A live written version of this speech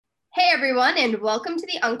Hey everyone, and welcome to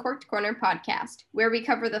the Uncorked Corner podcast, where we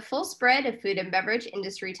cover the full spread of food and beverage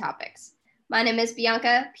industry topics. My name is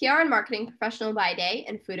Bianca, PR and marketing professional by day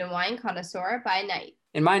and food and wine connoisseur by night.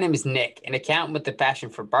 And my name is Nick, an accountant with a passion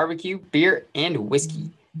for barbecue, beer, and whiskey.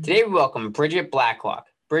 Today we welcome Bridget Blacklock.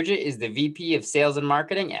 Bridget is the VP of Sales and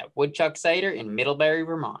Marketing at Woodchuck Cider in Middlebury,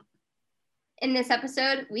 Vermont. In this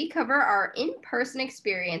episode, we cover our in-person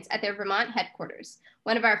experience at their Vermont headquarters,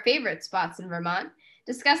 one of our favorite spots in Vermont,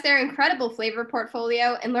 discuss their incredible flavor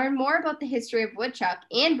portfolio, and learn more about the history of Woodchuck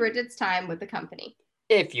and Bridget's time with the company.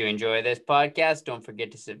 If you enjoy this podcast, don't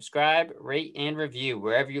forget to subscribe, rate, and review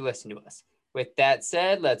wherever you listen to us. With that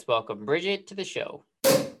said, let's welcome Bridget to the show.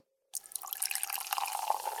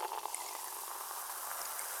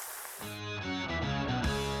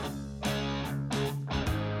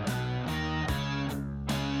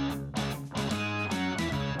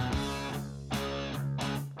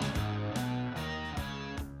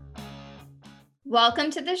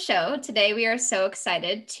 Welcome to the show. Today we are so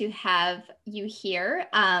excited to have you here.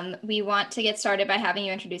 We want to get started by having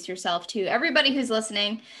you introduce yourself to everybody who's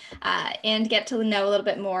listening and get to know a little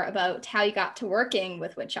bit more about how you got to working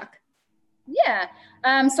with Woodchuck. Yeah,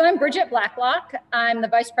 so I'm Bridget Blacklock. I'm the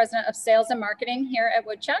Vice President of Sales and Marketing here at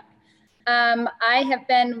Woodchuck. I have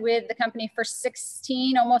been with the company for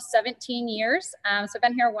 16, almost 17 years. So I've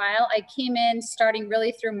been here a while. I came in starting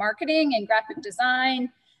really through marketing and graphic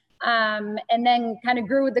design. And then kind of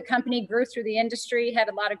grew with the company, grew through the industry, had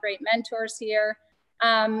a lot of great mentors here,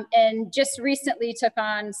 and just recently took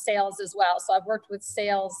on sales as well. So I've worked with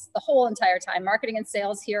sales the whole entire time. Marketing and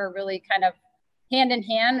sales here are really kind of hand in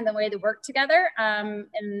hand in the way they work together. And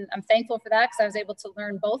I'm thankful for that because I was able to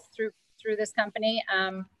learn both through this company.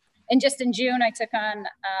 And just in June, I took on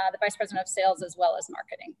the Vice President of Sales as well as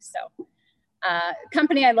marketing. So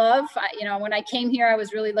company I love. When I came here, I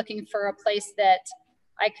was really looking for a place that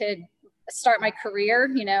I could start my career,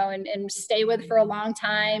 and stay with for a long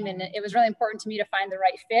time. And it was really important to me to find the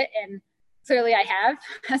right fit. And clearly I have.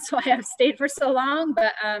 That's why I've stayed for so long.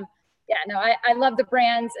 But I love the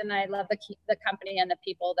brands and I love the company and the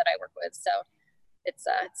people that I work with. So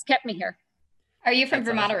it's kept me here. Are you from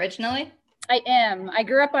Vermont originally? I am. I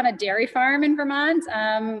grew up on a dairy farm in Vermont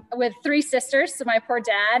with 3 sisters. So my poor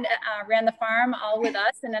dad ran the farm all with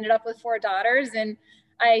us and ended up with 4 daughters. And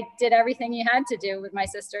I did everything you had to do with my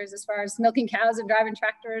sisters as far as milking cows and driving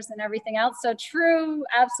tractors and everything else. So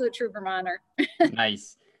absolute true Vermonter.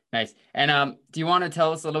 Nice. And do you want to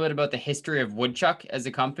tell us a little bit about the history of Woodchuck as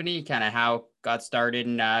a company, kind of how it got started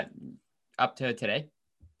and up to today?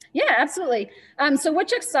 Yeah, absolutely. So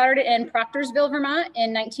Woodchuck started in Proctorsville, Vermont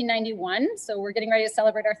in 1991. So we're getting ready to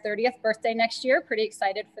celebrate our 30th birthday next year. Pretty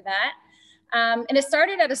excited for that. And it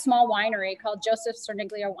started at a small winery called Joseph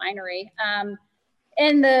Cerniglia Winery.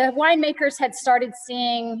 And the winemakers had started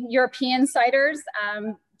seeing European ciders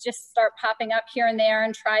just start popping up here and there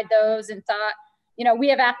and tried those and thought, we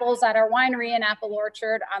have apples at our winery and apple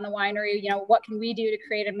orchard on the winery. What can we do to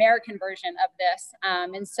create an American version of this?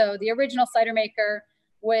 And so the original cider maker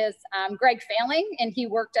was Greg Failing, and he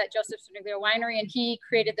worked at Joseph Cerniglia Winery, and he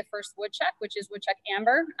created the first Woodchuck, which is Woodchuck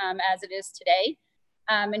Amber, as it is today.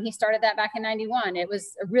 And he started that back in 91. It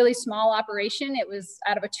was a really small operation. It was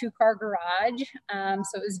out of a 2-car garage.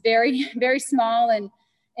 So it was very, very small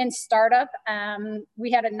and startup.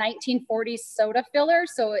 We had a 1940s soda filler.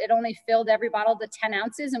 So it only filled every bottle to 10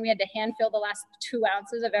 ounces, and we had to hand fill the last 2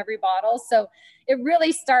 ounces of every bottle. So it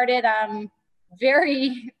really started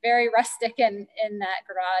very, very rustic in that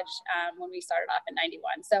garage when we started off in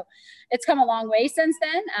 91. So it's come a long way since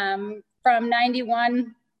then. From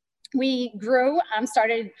 91, we grew,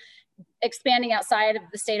 started expanding outside of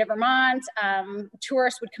the state of Vermont.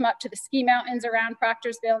 Tourists would come up to the ski mountains around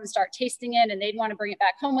Proctorsville and start tasting it, and they'd want to bring it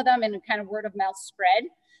back home with them, and kind of word of mouth spread.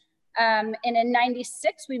 And in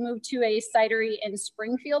 96, we moved to a cidery in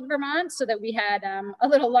Springfield, Vermont, so that we had a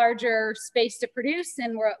little larger space to produce,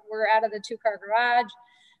 and we're out of the 2-car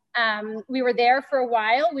garage. We were there for a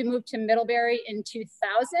while. We moved to Middlebury in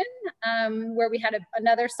 2000, where we had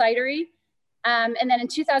another cidery. And then in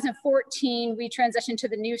 2014, we transitioned to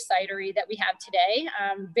the new cidery that we have today.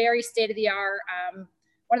 Very state-of-the-art,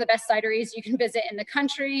 one of the best cideries you can visit in the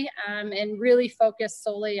country, and really focused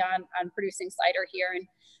solely on producing cider here. And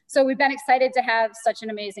so we've been excited to have such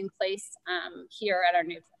an amazing place here at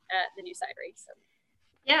the new cidery. So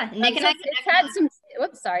yeah, Nick and I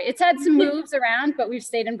it's had some moves around, but we've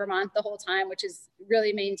stayed in Vermont the whole time, which has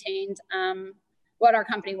really maintained what our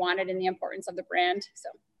company wanted and the importance of the brand. So.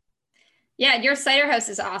 Yeah, your cider house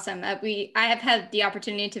is awesome. I have had the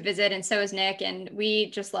opportunity to visit, and so has Nick, and we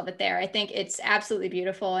just love it there. I think it's absolutely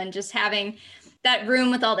beautiful, and just having that room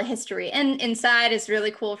with all the history, and inside is really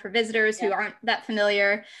cool for visitors who aren't that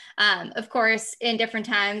familiar. Of course, in different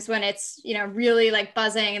times when it's, you know, really like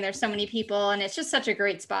buzzing and there's so many people, and it's just such a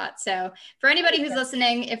great spot. So for anybody who's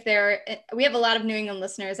listening, we have a lot of New England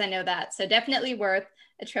listeners, I know that, so definitely worth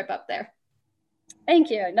a trip up there. Thank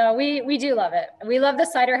you. No, we do love it. We love the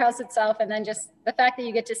cider house itself, and then just the fact that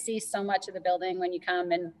you get to see so much of the building when you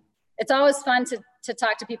come. And it's always fun to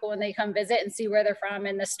talk to people when they come visit and see where they're from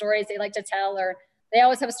and the stories they like to tell, or they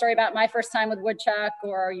always have a story about my first time with Woodchuck,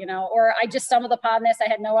 or, you know, or I just stumbled upon this, I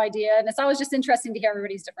had no idea. And it's always just interesting to hear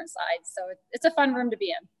everybody's different sides. So it's a fun room to be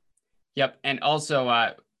in. Yep. And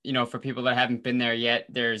also, you know, for people that haven't been there yet,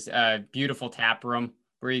 there's a beautiful tap room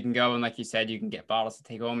where you can go. And like you said, you can get bottles to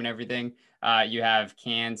take home and everything. You have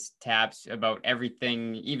cans, taps, about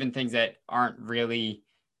everything, even things that aren't really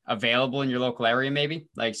available in your local area, maybe.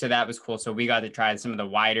 Like, so that was cool. So we got to try some of the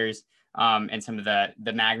widers, and some of the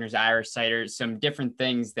Magners Irish ciders, some different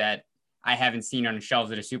things that I haven't seen on the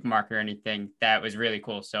shelves at a supermarket or anything. That was really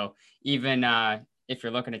cool. So even if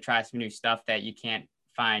you're looking to try some new stuff that you can't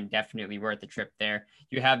find, definitely worth the trip there.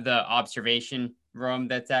 You have the observation room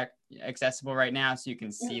that's accessible right now, so you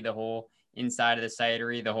can see the whole inside of the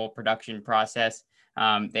cidery, the whole production process.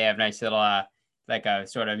 They have nice little like a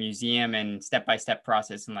sort of museum and step-by-step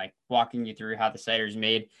process, and like walking you through how the cider is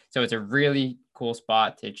made. So it's a really cool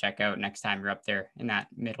spot to check out next time you're up there in that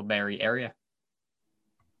Middlebury area.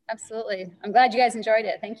 Absolutely. I'm glad you guys enjoyed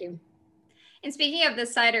it. Thank you. And speaking of the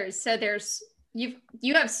ciders, so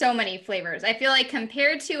you have so many flavors. I feel like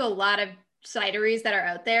compared to a lot of cideries that are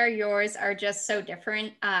out there, yours are just so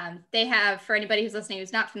different. They have, for anybody who's listening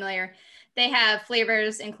who's not familiar, they have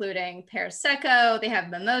flavors including pear seco, they have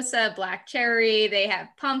mimosa, black cherry, they have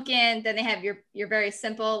pumpkin, then they have your very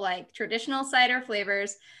simple, like traditional cider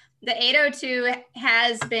flavors. The 802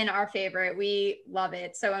 has been our favorite. We love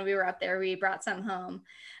it. So when we were up there, we brought some home.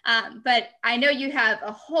 But I know you have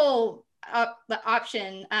a whole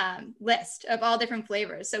option list of all different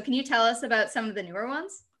flavors. So can you tell us about some of the newer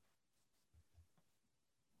ones?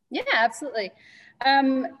 Yeah, absolutely.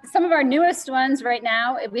 Some of our newest ones right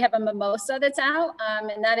now, we have a mimosa that's out,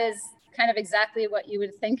 and that is kind of exactly what you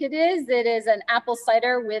would think it is. It is an apple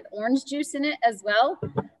cider with orange juice in it as well.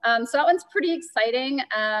 So that one's pretty exciting.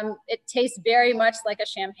 It tastes very much like a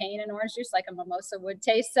champagne and orange juice, like a mimosa would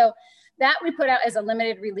taste. So that we put out as a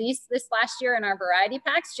limited release this last year in our variety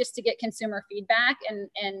packs, just to get consumer feedback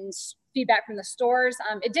and feedback from the stores.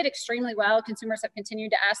 It did extremely well. Consumers have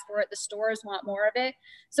continued to ask for it. The stores want more of it.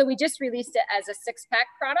 So we just released it as a 6-pack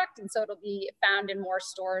product. And so it'll be found in more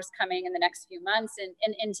stores coming in the next few months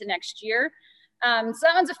and into next year. So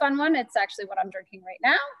that one's a fun one. It's actually what I'm drinking right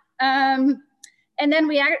now. And then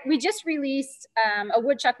we just released a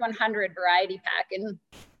Woodchuck 100 variety pack. And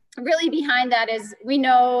really behind that is, we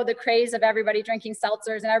know the craze of everybody drinking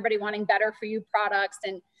seltzers and everybody wanting better for you products.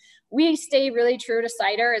 And we stay really true to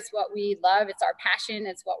cider. It's what we love. It's our passion.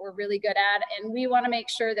 It's what we're really good at. And we want to make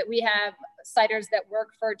sure that we have ciders that work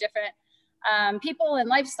for different people and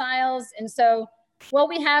lifestyles. And so, well,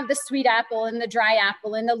 we have the sweet apple and the dry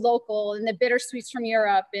apple and the local and the bitter sweets from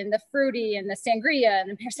Europe and the fruity and the sangria and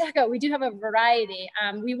the pear seco. We do have a variety.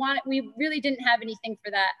 We really didn't have anything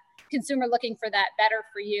for that consumer looking for that better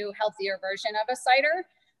for you, healthier version of a cider.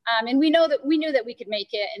 And we knew that we could make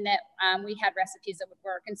it, and that we had recipes that would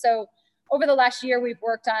work. And so over the last year, we've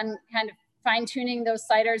worked on kind of fine tuning those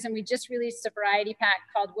ciders, and we just released a variety pack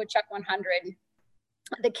called Woodchuck 100.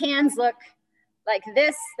 The cans look like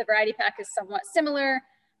this. The variety pack is somewhat similar.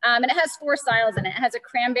 And it has 4 styles in it. It has a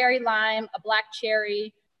cranberry lime, a black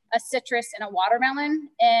cherry, a citrus, and a watermelon.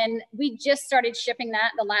 And we just started shipping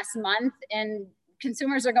that the last month, and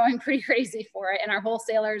consumers are going pretty crazy for it, and our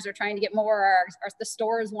wholesalers are trying to get more. The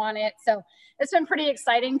stores want it. So it's been pretty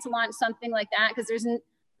exciting to launch something like that, because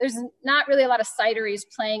there's not really a lot of cideries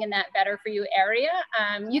playing in that better for you area.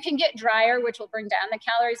 You can get drier, which will bring down the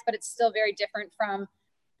calories, but it's still very different from,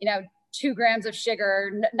 2 grams of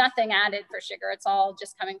sugar, nothing added for sugar. It's all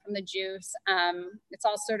just coming from the juice. It's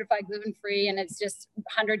all certified gluten-free, and it's just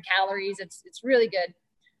 100 calories. It's really good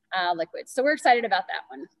liquid. So we're excited about that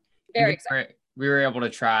one. Very excited. We were able to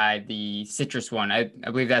try the citrus one. I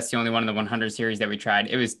believe that's the only one of the 100 series that we tried.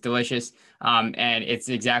 It was delicious. And it's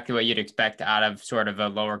exactly what you'd expect out of sort of a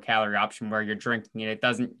lower calorie option where you're drinking it. It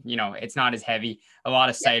doesn't, it's not as heavy. A lot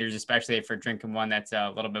of ciders, especially if you're drinking one that's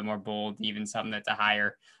a little bit more bold, even something that's a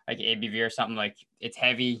higher, like ABV or something, like it's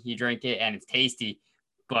heavy, you drink it and it's tasty.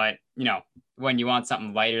 But, when you want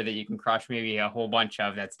something lighter that you can crush maybe a whole bunch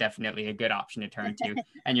of, that's definitely a good option to turn to.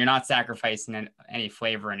 And you're not sacrificing any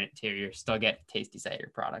flavor in it too. You're still getting a tasty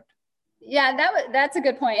cider product. Yeah, that's a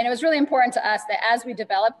good point. And it was really important to us that as we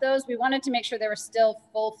developed those, we wanted to make sure they were still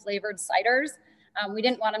full flavored ciders. We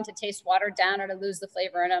didn't want them to taste watered down or to lose the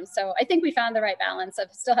flavor in them. So I think we found the right balance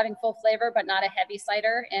of still having full flavor, but not a heavy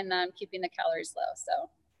cider, and keeping the calories low. So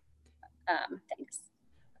thanks.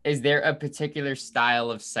 Is there a particular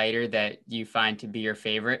style of cider that you find to be your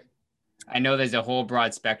favorite? I know there's a whole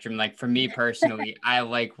broad spectrum. Like for me personally, I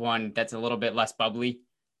like one that's a little bit less bubbly.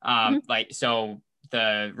 Like, so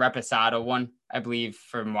the Reposado one, I believe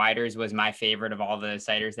from Widers, was my favorite of all the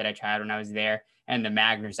ciders that I tried when I was there. And the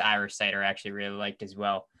Magners Irish cider I actually really liked as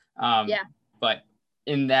well. Yeah. But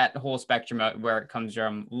in that whole spectrum where it comes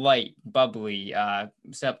from light, bubbly,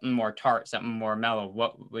 something more tart, something more mellow,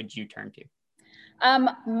 what would you turn to?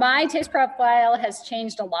 My taste profile has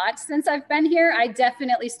changed a lot since I've been here. I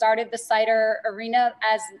definitely started the cider arena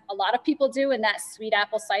as a lot of people do, and that sweet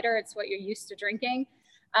apple cider. It's what you're used to drinking.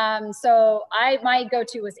 So my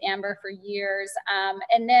go-to was amber for years.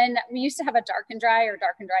 And then we used to have a dark and dry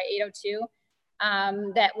 802.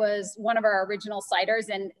 That was one of our original ciders,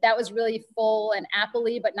 and that was really full and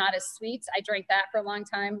appley, but not as sweet. I drank that for a long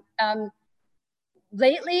time.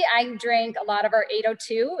 Lately, I drank a lot of our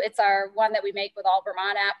 802. It's our one that we make with all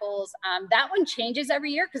Vermont apples. That one changes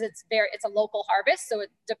every year because it's a local harvest, so it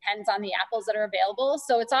depends on the apples that are available.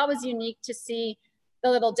 So it's always unique to see the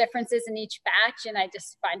little differences in each batch, and I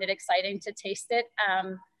just find it exciting to taste it.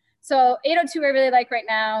 So 802 I really like right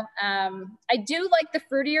now. I do like the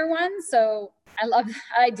fruitier ones, so I love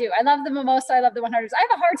the mimosa, I love the 100s. I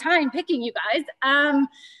have a hard time picking, you guys. I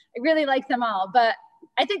really like them all, but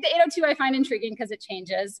I think the 802 I find intriguing because it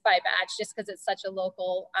changes by batch, just because it's such a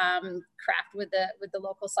local craft with the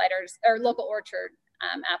local ciders or local orchard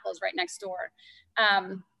apples right next door.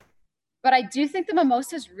 But I do think the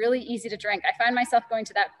mimosa is really easy to drink. I find myself going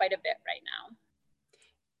to that quite a bit right now.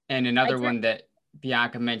 And another one that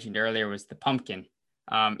Bianca mentioned earlier was the pumpkin.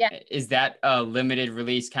 Yeah. Is that a limited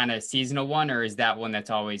release kind of seasonal one, or is that one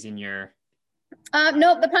that's always in your?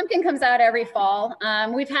 No, the pumpkin comes out every fall.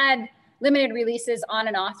 We've had limited releases on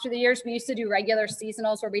and off through the years. We used to do regular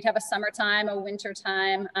seasonals where we'd have a summertime, a winter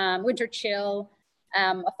time, winter chill,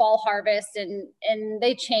 a fall harvest, and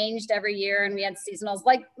they changed every year. And we had seasonals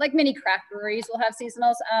like many craft breweries will have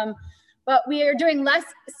seasonals. But we are doing less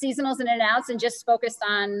seasonals and in-and-outs and just focused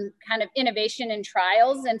on kind of innovation and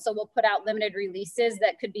trials. And so we'll put out limited releases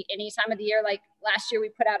that could be any time of the year. Like last year, we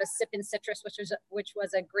put out a Sip and Citrus, which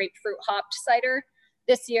was a grapefruit hopped cider.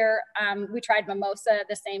 This year, we tried mimosa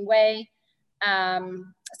the same way.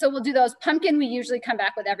 So we'll do those. Pumpkin, we usually come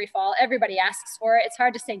back with every fall. Everybody asks for it. It's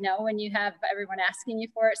hard to say no when you have everyone asking you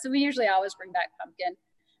for it. So we usually always bring back pumpkin.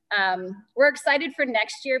 We're excited for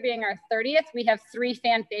next year being our 30th. We have 3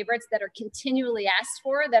 fan favorites that are continually asked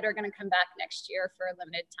for that are going to come back next year for a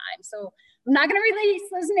limited time. So I'm not going to release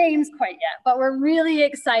those names quite yet, but we're really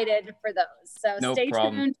excited for those. So stay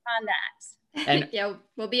tuned on that. And yeah,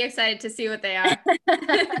 we'll be excited to see what they are.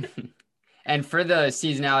 And for the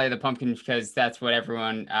seasonality of the pumpkin, because that's what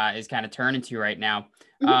everyone is kind of turning to right now.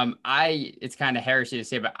 Mm-hmm. It's kind of heresy to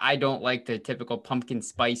say, but I don't like the typical pumpkin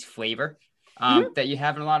spice flavor that you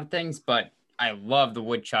have in a lot of things. But I love the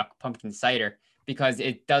Woodchuck pumpkin cider because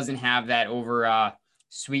it doesn't have that over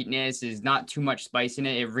sweetness. Is not too much spice in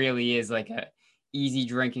it. It really is like a easy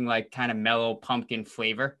drinking, like kind of mellow pumpkin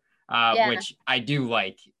flavor, which I do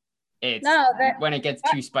like. It's when it gets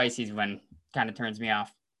too spicy is when kind of turns me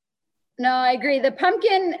off. No, I agree. The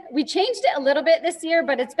pumpkin, we changed it a little bit this year,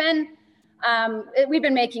 but it's been, we've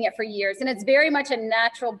been making it for years, and it's very much a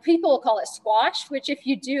natural, people call it squash, which if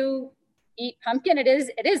you do eat pumpkin, it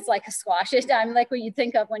is like a squash. It's like what you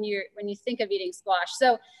think of when you think of eating squash.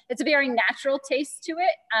 So it's a very natural taste to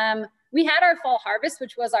it. We had our fall harvest,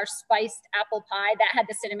 which was our spiced apple pie that had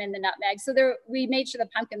the cinnamon, the nutmeg. So we made sure the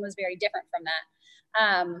pumpkin was very different from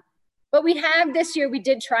that. But we have this year, we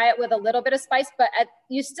did try it with a little bit of spice, but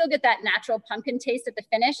you still get that natural pumpkin taste at the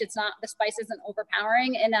finish. It's not, the spice isn't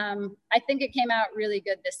overpowering. And I think it came out really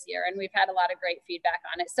good this year, and we've had a lot of great feedback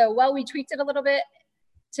on it. So while we tweaked it a little bit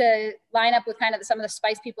to line up with kind of some of the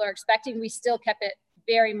spice people are expecting, we still kept it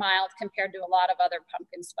very mild compared to a lot of other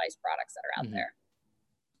pumpkin spice products that are out there.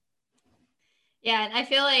 Yeah, and I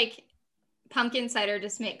feel like pumpkin cider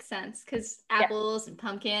just makes sense because apples and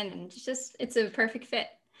pumpkin, and it's a perfect fit.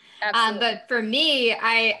 But for me,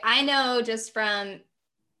 I know just from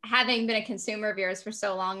having been a consumer of yours for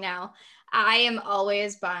so long now, I am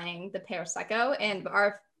always buying the Pear Secco, and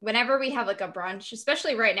whenever we have like a brunch,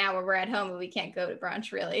 especially right now where we're at home and we can't go to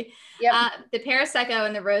brunch really, the Pear Secco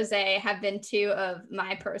and the Rosé have been 2 of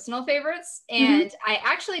my personal favorites. And I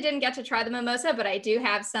actually didn't get to try the mimosa, but I do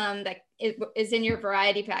have some that is in your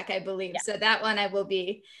variety pack, I believe. So that one I will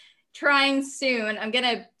be trying soon. I'm going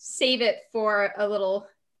to save it for a little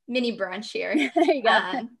mini brunch here. There you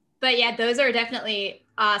go. But yeah, those are definitely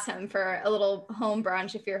awesome for a little home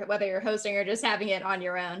brunch whether you're hosting or just having it on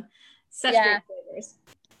your own. Such great flavors.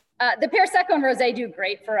 The Prosecco and Rosé do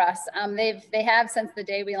great for us. They have since the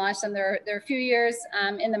day we launched them. They're a few years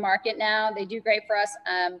in the market now. They do great for us.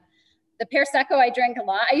 The Prosecco I drink a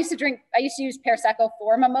lot. I used to use Prosecco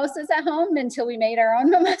for mimosas at home until we made our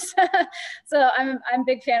own mimosa. So I'm a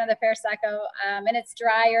big fan of the Prosecco, and it's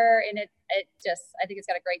drier, and I think it's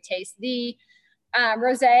got a great taste. The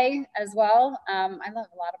Rosé as well. I love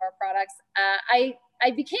a lot of our products. I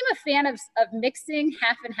became a fan of mixing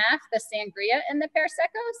half and half, the sangria and the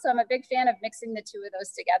Prosecco. So I'm a big fan of mixing the two of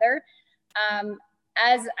those together.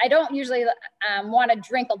 As I don't usually want to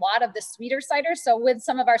drink a lot of the sweeter ciders. So with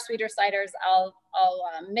some of our sweeter ciders, I'll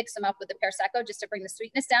mix them up with the Prosecco just to bring the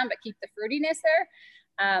sweetness down, but keep the fruitiness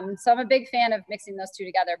there. So I'm a big fan of mixing those two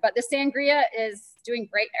together. But the sangria is doing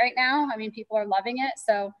great right now. I mean, people are loving it.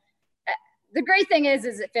 So the great thing is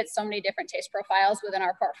it fits so many different taste profiles within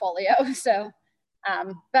our portfolio. So,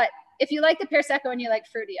 but if you like the Prosecco and you like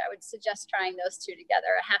fruity, I would suggest trying those two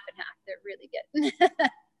together, a half and half. They're really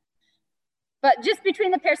good. But just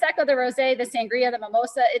between the Prosecco, the Rosé, the Sangria, the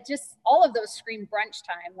Mimosa, all of those scream brunch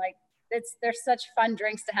time. Like they're such fun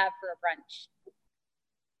drinks to have for a brunch.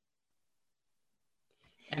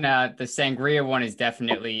 And the Sangria one is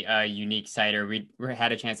definitely a unique cider. We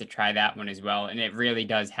had a chance to try that one as well. And it really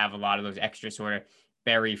does have a lot of those extra sort of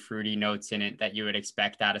berry fruity notes in it that you would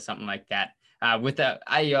expect out of something like that. I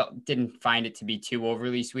didn't find it to be too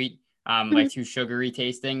overly sweet, like too sugary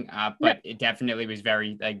tasting, but it definitely was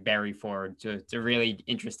very like berry forward. So it's a really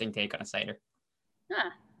interesting take on a cider.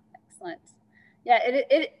 Excellent. Yeah,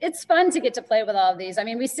 it's fun to get to play with all of these. I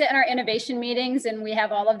mean, we sit in our innovation meetings and we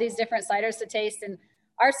have all of these different ciders to taste, and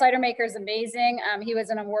our cider maker is amazing. He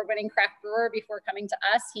was an award-winning craft brewer before coming to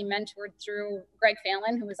us. He mentored through Greg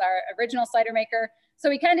Fallon, who was our original cider maker. So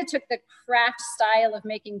we kind of took the craft style of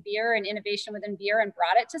making beer and innovation within beer and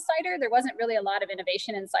brought it to cider. There wasn't really a lot of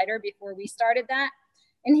innovation in cider before we started that.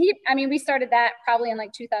 And we started that probably in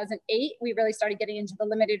like 2008. We really started getting into the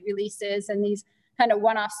limited releases and these kind of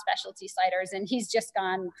one-off specialty ciders. And he's just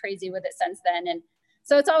gone crazy with it since then. And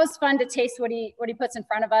so it's always fun to taste what he puts in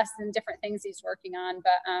front of us and different things he's working on.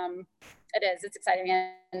 But it's exciting,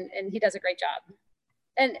 and he does a great job.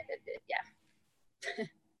 And yeah.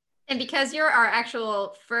 And because you're our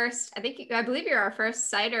actual first, I believe you're our first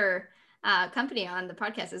cider company on the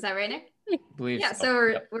podcast. Is that right, Nick? I believe yeah.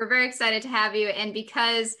 So we're very excited to have you. And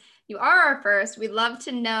because you are our first, we'd love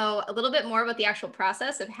to know a little bit more about the actual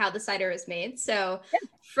process of how the cider is made. So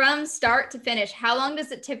from start to finish, how long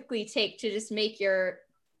does it typically take to just make your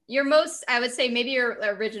most, I would say maybe your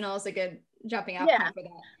original is a good jumping off point for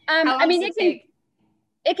that.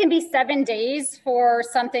 It can be 7 days for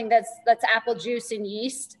something that's apple juice and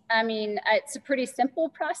yeast. I mean, it's a pretty simple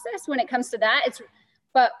process when it comes to that.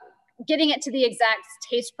 But getting it to the exact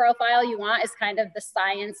taste profile you want is kind of the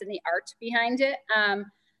science and the art behind it.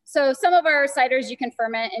 So some of our ciders you can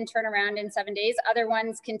ferment and turn around in 7 days. Other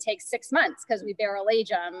ones can take 6 months because we barrel age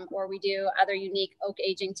them, or we do other unique oak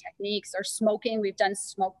aging techniques, or smoking. We've done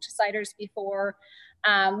smoked ciders before.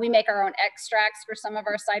 We make our own extracts for some of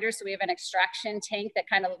our ciders. So we have an extraction tank that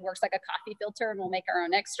kind of works like a coffee filter, and we'll make our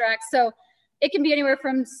own extracts. So it can be anywhere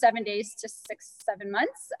from 7 days to 6-7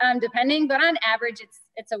 months, depending. But on average,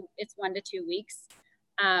 it's 1 to 2 weeks.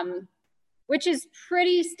 Which is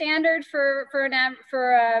pretty standard for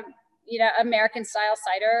American style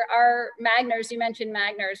cider. Our Magners, you mentioned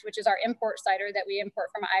Magners, which is our import cider that we import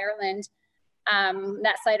from Ireland.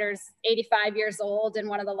 That cider's 85 years old and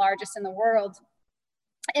one of the largest in the world.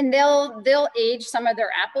 And they'll age some of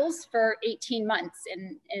their apples for 18 months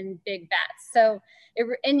in big vats. So,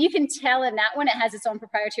 and you can tell in that one, it has its own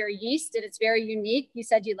proprietary yeast, and it's very unique. You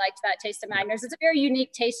said you liked that taste of Magners. It's a very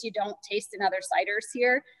unique taste you don't taste in other ciders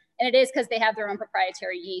here. And it is because they have their own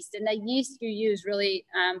proprietary yeast, and the yeast you use really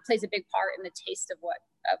plays a big part in the taste of what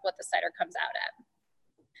the cider comes out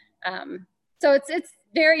at. So it's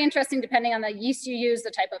very interesting depending on the yeast you use,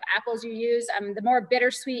 the type of apples you use. The more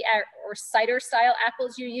bittersweet or cider style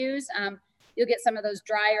apples you use, you'll get some of those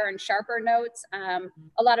drier and sharper notes.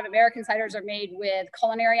 A lot of American ciders are made with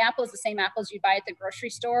culinary apples, the same apples you buy at the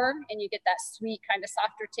grocery store, and you get that sweet kind of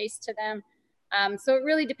softer taste to them. So it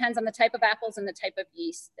really depends on the type of apples and the type of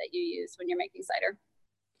yeast that you use when you're making cider.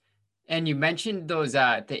 And you mentioned those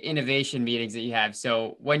the innovation meetings that you have.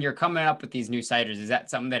 So when you're coming up with these new ciders, is that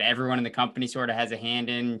something that everyone in the company sort of has a hand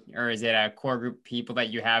in, or is it a core group of people that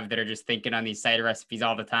you have that are just thinking on these cider recipes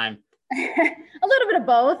all the time? A little bit of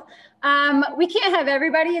both. We can't have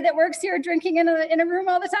everybody that works here drinking in a room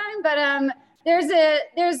all the time, but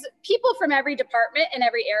there's people from every department and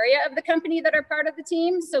every area of the company that are part of the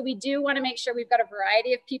team. So we do want to make sure we've got a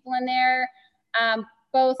variety of people in there,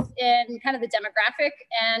 both in kind of the demographic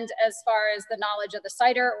and as far as the knowledge of the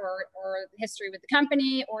cider or history with the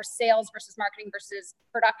company, or sales versus marketing versus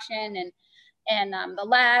production and the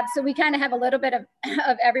lab. So we kind of have a little bit of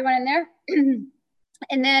everyone in there.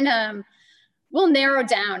 And then we'll narrow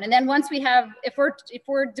down. And then once we have, if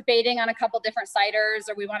we're debating on a couple different ciders,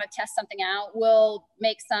 or we want to test something out, we'll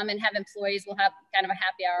make some and have employees, we'll have kind of a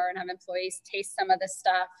happy hour and have employees taste some of this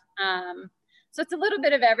stuff. So it's a little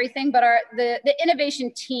bit of everything, but the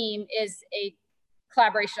innovation team is a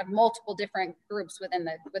collaboration of multiple different groups within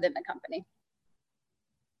the company.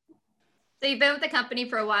 So you've been with the company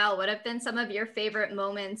for a while. What have been some of your favorite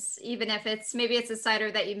moments, even if maybe it's a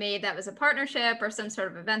cider that you made that was a partnership or some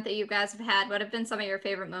sort of event that you guys have had? What have been some of your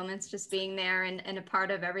favorite moments just being there and a part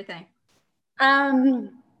of everything? I'd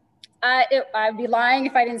be lying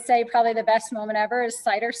if I didn't say probably the best moment ever is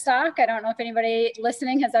cider stock. I don't know if anybody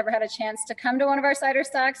listening has ever had a chance to come to one of our cider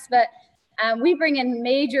stocks, but we bring in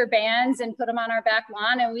major bands and put them on our back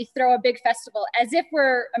lawn, and we throw a big festival as if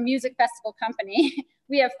we're a music festival company.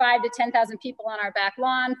 We have 5,000 to 10,000 people on our back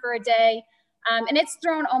lawn for a day. And it's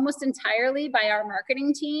thrown almost entirely by our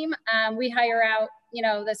marketing team. We hire out,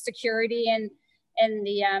 the security and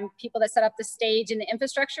the people that set up the stage and the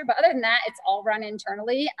infrastructure. But other than that, it's all run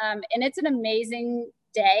internally. And it's an amazing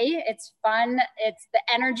day. It's fun. It's the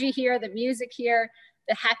energy here, the music here,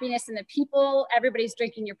 the happiness in the people. Everybody's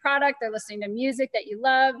drinking your product. They're listening to music that you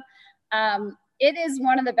love. It is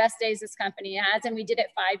one of the best days this company has. And we did it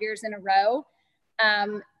 5 years in a row.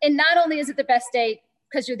 And not only is it the best day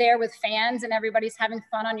because you're there with fans and everybody's having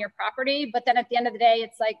fun on your property, but then at the end of the day,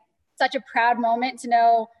 it's like such a proud moment to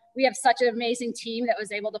know we have such an amazing team that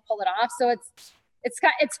was able to pull it off. So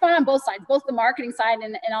it's fun on both sides, both the marketing side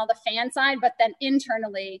and all the fan side, but then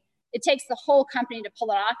internally, it takes the whole company to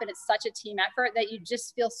pull it off. And it's such a team effort that you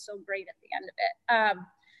just feel so great at the end of it.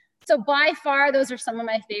 So by far, those are some of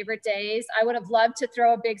my favorite days. I would have loved to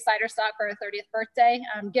throw a big cider stock for our 30th birthday.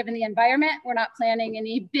 Given the environment, we're not planning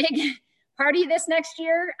any big party this next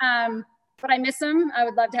year, but I miss them. I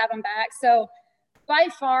would love to have them back. So by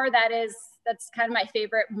far, that's kind of my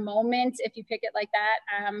favorite moment if you pick it like that.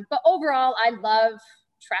 But overall, I love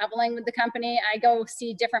traveling with the company. I go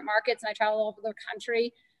see different markets and I travel all over the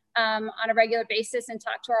country on a regular basis and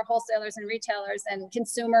talk to our wholesalers and retailers and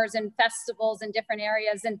consumers and festivals in different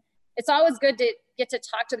areas. And it's always good to get to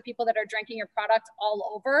talk to the people that are drinking your product all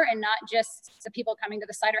over and not just the people coming to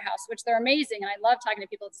the cider house, which they're amazing. And I love talking to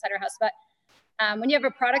people at the cider house, but when you have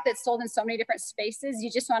a product that's sold in so many different spaces, you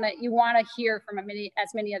want to hear from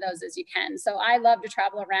as many of those as you can. So I love to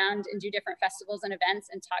travel around and do different festivals and events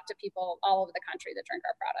and talk to people all over the country that drink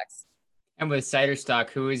our products. And with cider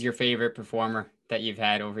stock, who is your favorite performer that you've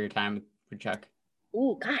had over your time with Woodchuck?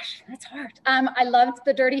 Oh gosh, that's hard. I loved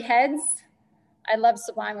the Dirty Heads. I love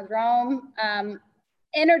Sublime with Rome.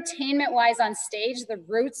 Entertainment wise on stage, the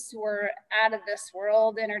Roots were out of this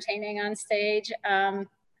world entertaining on stage.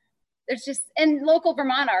 There's and local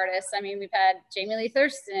Vermont artists. I mean, we've had Jamie Lee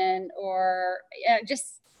Thurston or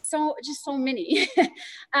just so many.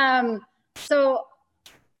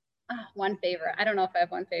 One favorite. I don't know if I have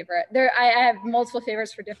one favorite. I have multiple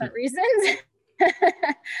favorites for different reasons.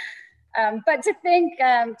 But to think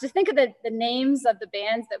of the names of the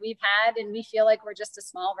bands that we've had, and we feel like we're just a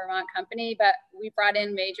small Vermont company, but we brought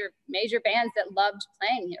in major bands that loved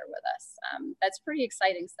playing here with us. That's pretty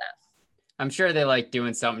exciting stuff. I'm sure they like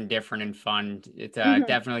doing something different and fun. It's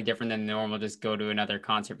definitely different than normal. Just go to another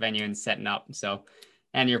concert venue and setting up. So,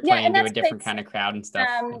 and you're playing to a different kind of crowd and stuff.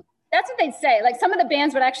 That's what they'd say. Like some of the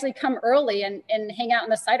bands would actually come early and hang out in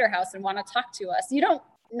the cider house and want to talk to us. You don't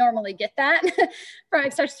normally get that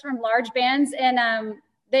especially from large bands. And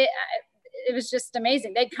it was just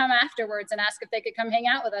amazing. They'd come afterwards and ask if they could come hang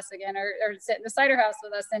out with us again or sit in the cider house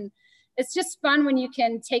with us. And it's just fun when you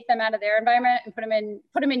can take them out of their environment and put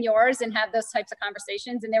them in yours and have those types of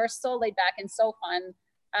conversations. And they were so laid back and so fun.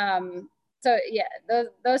 So yeah,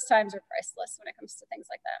 those times are priceless when it comes to things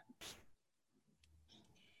like that.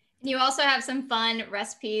 You also have some fun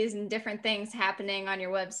recipes and different things happening on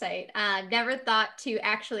your website. Never thought to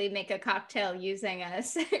actually make a cocktail using a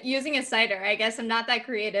cider. I guess I'm not that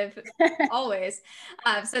creative always.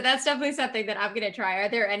 So that's definitely something that I'm going to try. Are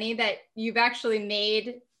there any that you've actually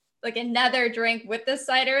made like another drink with the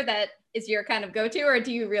cider that is your kind of go-to, or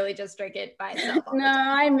do you really just drink it by itself? No,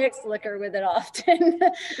 I mix liquor with it often.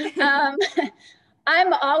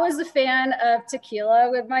 I'm always a fan of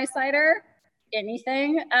tequila with my cider.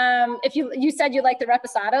 anything. If you said you like the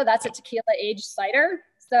reposado, that's a tequila aged cider.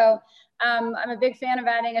 So I'm a big fan of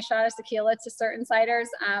adding a shot of tequila to certain ciders.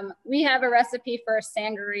 We have a recipe for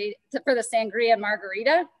the sangria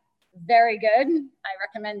margarita. Very good. I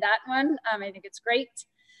recommend that one. I think it's great.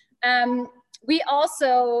 We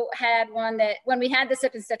also had one that when we had the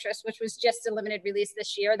Sip and Citrus, which was just a limited release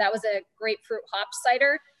this year, that was a grapefruit hop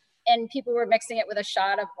cider, and people were mixing it with a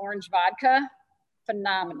shot of orange vodka.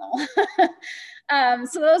 Phenomenal.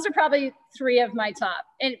 So those are probably three of my top.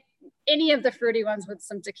 And any of the fruity ones with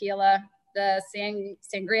some tequila, the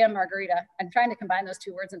sangria margarita. I'm trying to combine those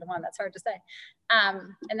two words into one. That's hard to say.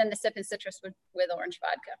 And then the Sip and Citrus with orange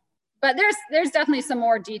vodka. But there's definitely some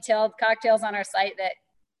more detailed cocktails on our site that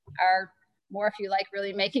are more if you like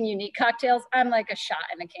really making unique cocktails. I'm like a shot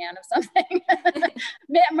in a can of something.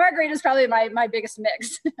 Margarita is probably my biggest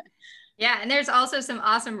mix. Yeah, and there's also some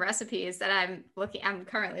awesome recipes that I'm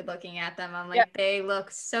currently looking at them. I'm like, They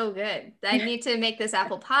look so good. I need to make this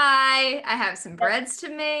apple pie. I have some breads to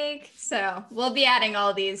make. So we'll be adding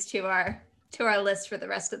all these to our list for the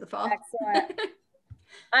rest of the fall. Excellent.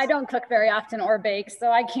 I don't cook very often or bake,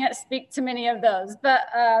 so I can't speak to many of those, but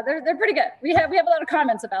they're pretty good. We have a lot of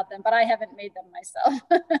comments about them, but I haven't made them myself.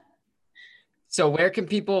 So where can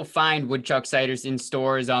people find Woodchuck ciders in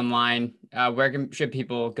stores, online? Should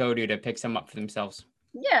people go to pick some up for themselves?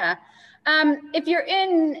 Yeah. If you're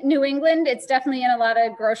in New England, it's definitely in a lot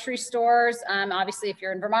of grocery stores. Obviously, if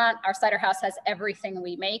you're in Vermont, our cider house has everything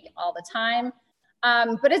we make all the time.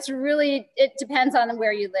 But it depends on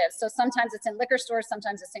where you live. So sometimes it's in liquor stores,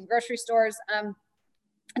 sometimes it's in grocery stores.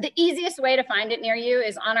 The easiest way to find it near you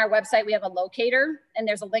is on our website. We have a locator, and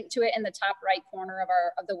there's a link to it in the top right corner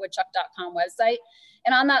of the woodchuck.com website.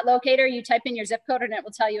 And on that locator, you type in your zip code and it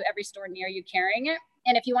will tell you every store near you carrying it.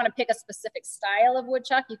 And if you want to pick a specific style of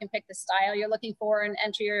woodchuck, you can pick the style you're looking for and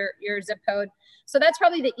enter your zip code. So that's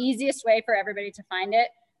probably the easiest way for everybody to find it.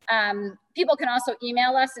 People can also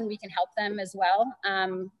email us and we can help them as well.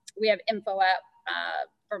 We have info at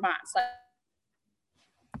Vermont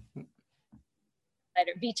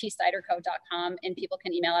vtciderco.com, and people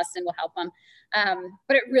can email us and we'll help them.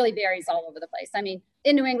 But it really varies all over the place. I mean,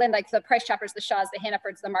 in New England, like the Price Choppers, the Shaws, the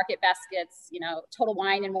Hannafords, the Market Baskets, Total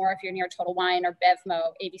Wine and more if you're near Total Wine, or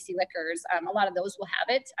Bevmo, ABC Liquors, a lot of those will have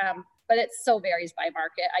it. But it so varies by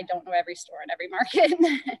market. I don't know every store in every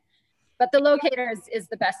market. But the locator is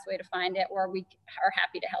the best way to find it, or we are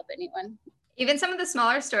happy to help anyone. Even some of the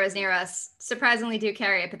smaller stores near us surprisingly do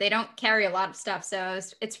carry it, but they don't carry a lot of stuff. So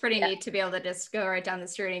it's pretty neat to be able to just go right down the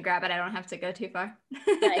street and grab it. I don't have to go too far.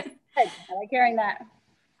 Nice. I like hearing that.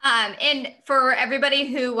 And for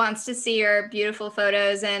everybody who wants to see your beautiful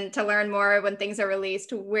photos and to learn more when things are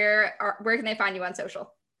released, where can they find you on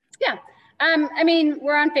social? Yeah. I mean,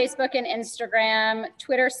 we're on Facebook and Instagram,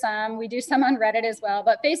 Twitter some. We do some on Reddit as well,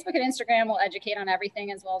 but Facebook and Instagram will educate on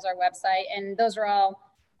everything as well as our website. And those are all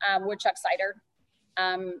Woodchuck Cider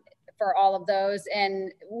for all of those.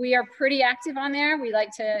 And we are pretty active on there. We like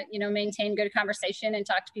to, maintain good conversation and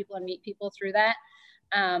talk to people and meet people through that.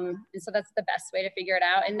 And so that's the best way to figure it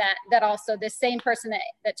out. And that also, this same person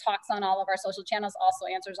that talks on all of our social channels also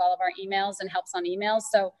answers all of our emails and helps on emails.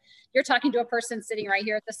 So you're talking to a person sitting right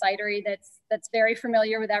here at the cidery that's very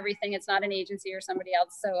familiar with everything. It's not an agency or somebody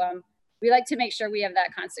else. So we like to make sure we have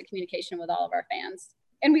that constant communication with all of our fans.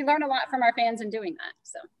 And we learn a lot from our fans in doing that.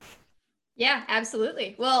 So. Yeah,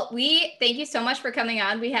 absolutely. Well, we thank you so much for coming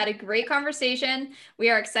on. We had a great conversation.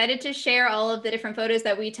 We are excited to share all of the different photos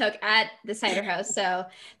that we took at the Cider House. So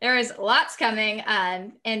there is lots coming.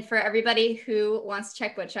 And for everybody who wants to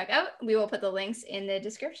check Woodchuck out, we will put the links in the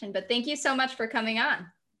description. But thank you so much for coming on.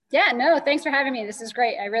 Yeah, no, thanks for having me. This is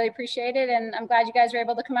great. I really appreciate it. And I'm glad you guys were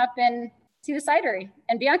able to come up and see the cidery.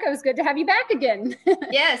 And Bianca, it was good to have you back again.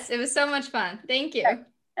 Yes, it was so much fun. Thank you.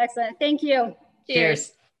 Excellent. Thank you.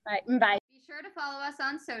 Cheers. All right, bye. Be sure to follow us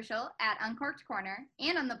on social at Uncorked Corner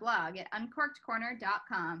and on the blog at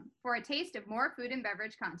uncorkedcorner.com for a taste of more food and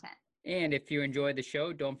beverage content. And if you enjoyed the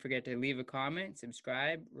show, don't forget to leave a comment,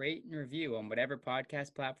 subscribe, rate, and review on whatever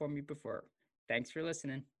podcast platform you prefer. Thanks for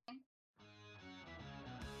listening.